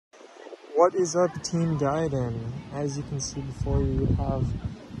What is up, Team Diadem? As you can see before you, have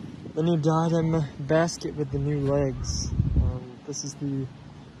the new Diadem basket with the new legs. This is the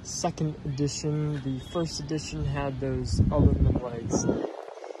second edition. The first edition had those aluminum legs.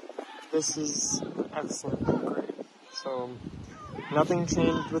 This is excellent upgrade. So nothing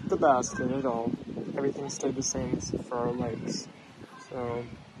changed with the basket at all. Everything stayed the same except for our legs. So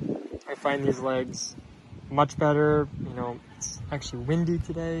I find these legs much better. You know, it's actually windy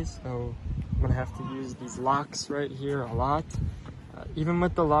today, so I'm gonna have to use these locks right here a lot. Even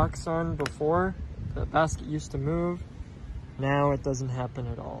with the locks on before, the basket used to move. Now it doesn't happen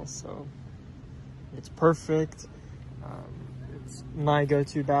at all, so it's perfect. It's my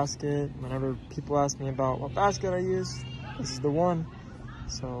go-to basket. Whenever people ask me about what basket I use, this is the one.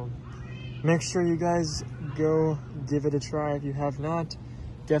 So make sure you guys go give it a try if you have not.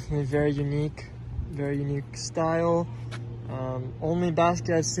 Definitely very unique style. Only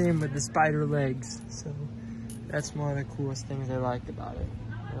basket I've seen with the spider legs, so that's one of the coolest things I like about it.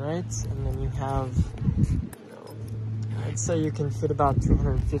 Alright, and then you have, I'd say you can fit about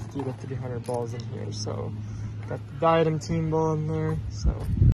 250 to 300 balls in here, so got the Diadem team ball in there, so